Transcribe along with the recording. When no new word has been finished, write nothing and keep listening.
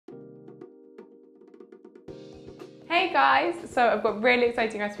Hey guys, so I've got a really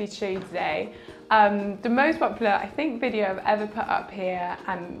exciting recipe to show you today. The most popular, I think, video I've ever put up here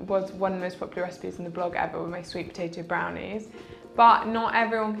and was one of the most popular recipes in the blog ever with my sweet potato brownies. But not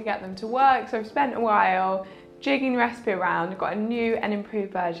everyone could get them to work, so I've spent a while jigging the recipe around. I've got a new and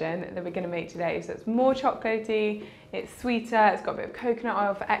improved version that we're going to make today. So it's more chocolatey, it's sweeter, it's got a bit of coconut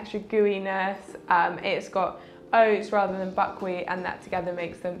oil for extra gooiness, it's got oats rather than buckwheat, and that together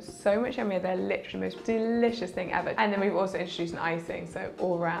makes them so much yummier. They're literally the most delicious thing ever. And then we've also introduced an icing, so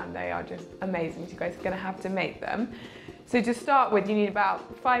all around they are just amazing. So you guys are going to have to make them. So to start with, you need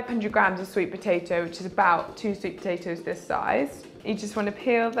about 500 grams of sweet potato, which is about 2 sweet potatoes this size. You just want to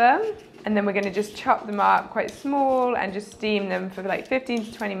peel them, and then we're going to just chop them up quite small and just steam them for like 15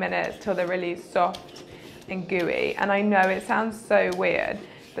 to 20 minutes till they're really soft and gooey. And I know it sounds so weird,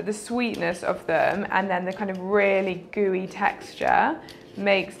 but the sweetness of them and then the kind of really gooey texture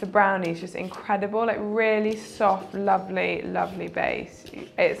makes the brownies just incredible, like really soft, lovely, lovely base.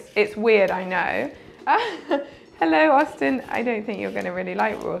 It's weird, I know. Hello, Austin. I don't think you're going to really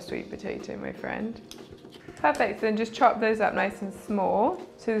like raw sweet potato, my friend. Perfect, so then just chop those up nice and small.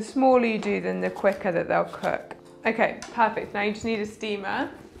 So the smaller you do, then the quicker that they'll cook. Okay, perfect. Now you just need a steamer.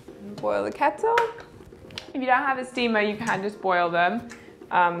 Boil the kettle. If you don't have a steamer, you can just boil them.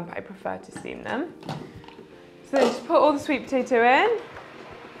 I prefer to steam them. So then just put all the sweet potato in,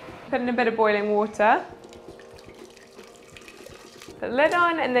 put in a bit of boiling water, put the lid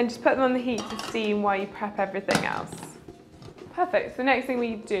on, and then just put them on the heat to steam while you prep everything else. Perfect, so the next thing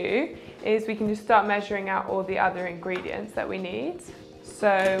we do is we can just start measuring out all the other ingredients that we need.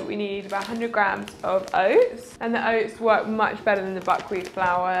 So we need about 100 grams of oats, and the oats work much better than the buckwheat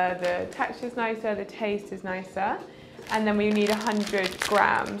flour. The texture is nicer, the taste is nicer. And then we need 100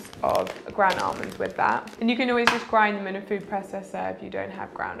 grams of ground almonds with that. And you can always just grind them in a food processor if you don't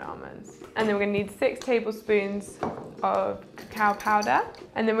have ground almonds. And then we're gonna need 6 tablespoons of cacao powder.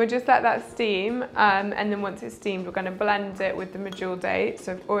 And then we'll just let that steam. And then once it's steamed, we're gonna blend it with the medjool dates.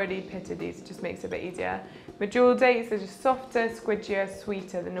 So I've already pitted these, it just makes it a bit easier. Medjool dates are just softer, squidgier,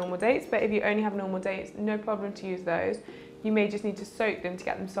 sweeter than normal dates. But if you only have normal dates, no problem to use those. You may just need to soak them to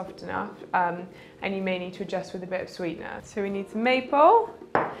get them soft enough, and you may need to adjust with a bit of sweetener. So we need some maple,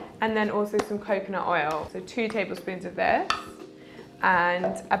 and then also some coconut oil. So 2 tablespoons of this,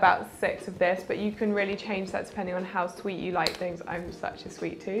 and about 6 of this, but you can really change that depending on how sweet you like things. I'm such a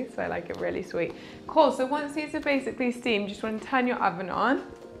sweet tooth, so I like it really sweet. Cool, so once these are basically steamed, you just want to turn your oven on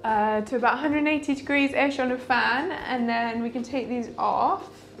to about 180 degrees-ish on a fan, and then we can take these off.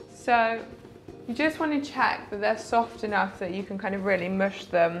 So you just want to check that they're soft enough that you can kind of really mush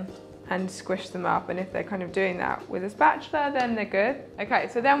them and squish them up, and if they're kind of doing that with a spatula, then they're good. Okay,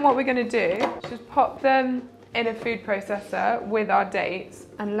 so then what we're going to do is just pop them in a food processor with our dates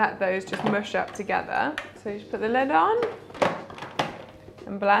and let those just mush up together. So just put the lid on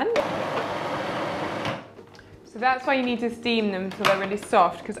and blend. So that's why you need to steam them until they're really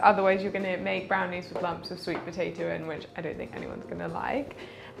soft, because otherwise you're going to make brownies with lumps of sweet potato in, which I don't think anyone's going to like.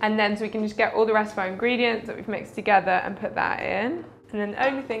 And then so we can just get all the rest of our ingredients that we've mixed together and put that in. And then the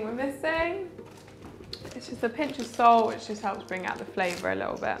only thing we're missing is just a pinch of salt, which just helps bring out the flavour a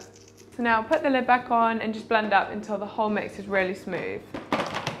little bit. So now put the lid back on and just blend up until the whole mix is really smooth.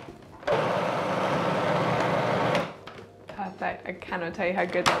 Perfect, I cannot tell you how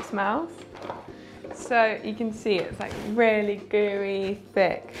good that smells. So you can see it's like really gooey,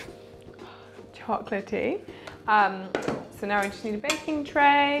 thick, chocolatey. So now we just need a baking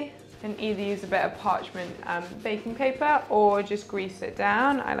tray, and either use a bit of parchment baking paper or just grease it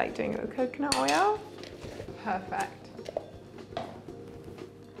down. I like doing it with coconut oil. Perfect.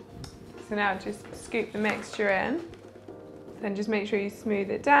 So now just scoop the mixture in. Then just make sure you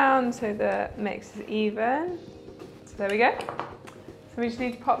smooth it down so the mix is even. So there we go. So we just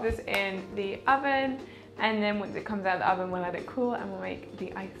need to pop this in the oven, and then once it comes out of the oven, we'll let it cool and we'll make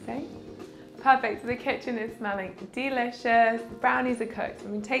the icing. Perfect, so the kitchen is smelling delicious, the brownies are cooked. So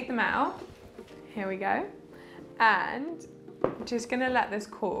I'm gonna take them out, here we go, and I'm just gonna let this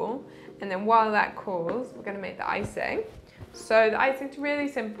cool, and then while that cools, we're gonna make the icing. So the icing's really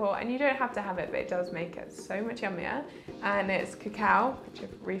simple, and you don't have to have it, but it does make it so much yummier. And it's cacao, which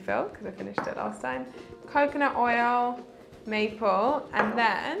I've refilled because I finished it last time, coconut oil, maple, and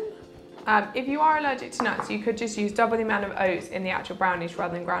then if you are allergic to nuts, you could just use double the amount of oats in the actual brownies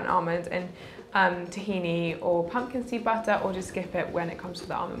rather than ground almonds, and tahini or pumpkin seed butter, or just skip it when it comes to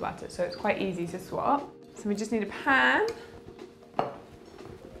the almond butter. So it's quite easy to swap. So we just need a pan.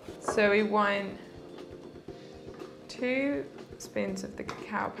 So we want 2 spoons of the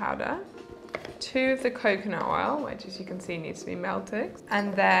cacao powder, 2 of the coconut oil, which as you can see needs to be melted,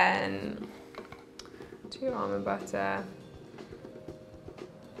 and then 2 2 almond butter,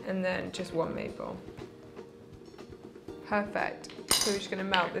 and then just 1 maple. Perfect. So we're just going to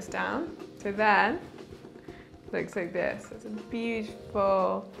melt this down. So then, looks like this. It's a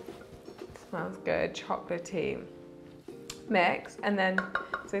beautiful, smells good, chocolatey mix. And then,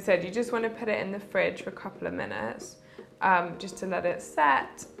 as I said, you just want to put it in the fridge for a couple of minutes, just to let it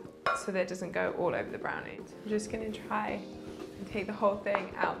set so that it doesn't go all over the brownies. I'm just going to try and take the whole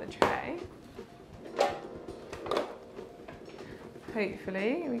thing out the tray.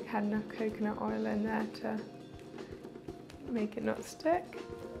 Hopefully we've had enough coconut oil in there to make it not stick.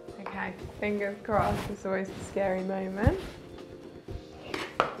 Okay, fingers crossed, it's always a scary moment.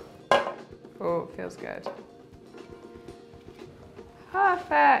 Oh, it feels good.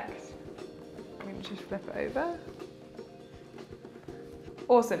 Perfect. I'm going to just flip it over.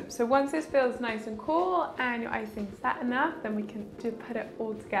 Awesome, so once this feels nice and cool and your icing's set enough, then we can put it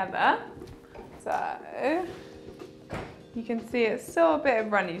all together. So, you can see it's still a bit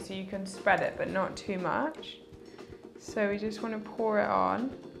of runny, so you can spread it, but not too much. So we just want to pour it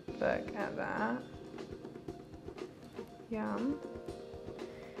on. Look at that. Yum.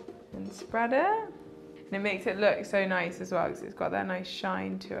 And spread it. And it makes it look so nice as well, because it's got that nice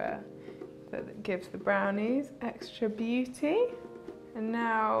shine to it that gives the brownies extra beauty. And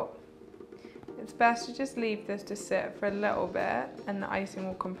now it's best to just leave this to sit for a little bit, and the icing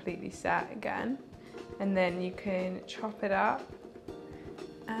will completely set again. And then you can chop it up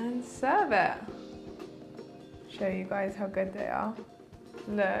and serve it. Show you guys how good they are.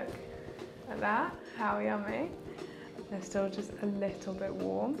 Look at that, how yummy. They're still just a little bit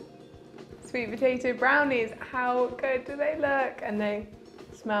warm. Sweet potato brownies, how good do they look? And they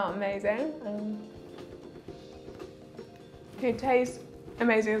smell amazing. They taste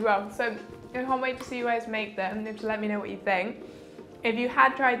amazing as well. So I can't wait to see you guys make them. To let me know what you think. If you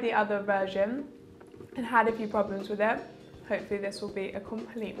had tried the other version and had a few problems with it, hopefully this will be a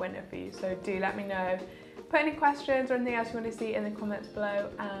complete winner for you. So do let me know. Put any questions or anything else you want to see in the comments below.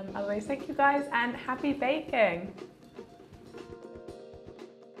 Otherwise, thank you guys and happy baking.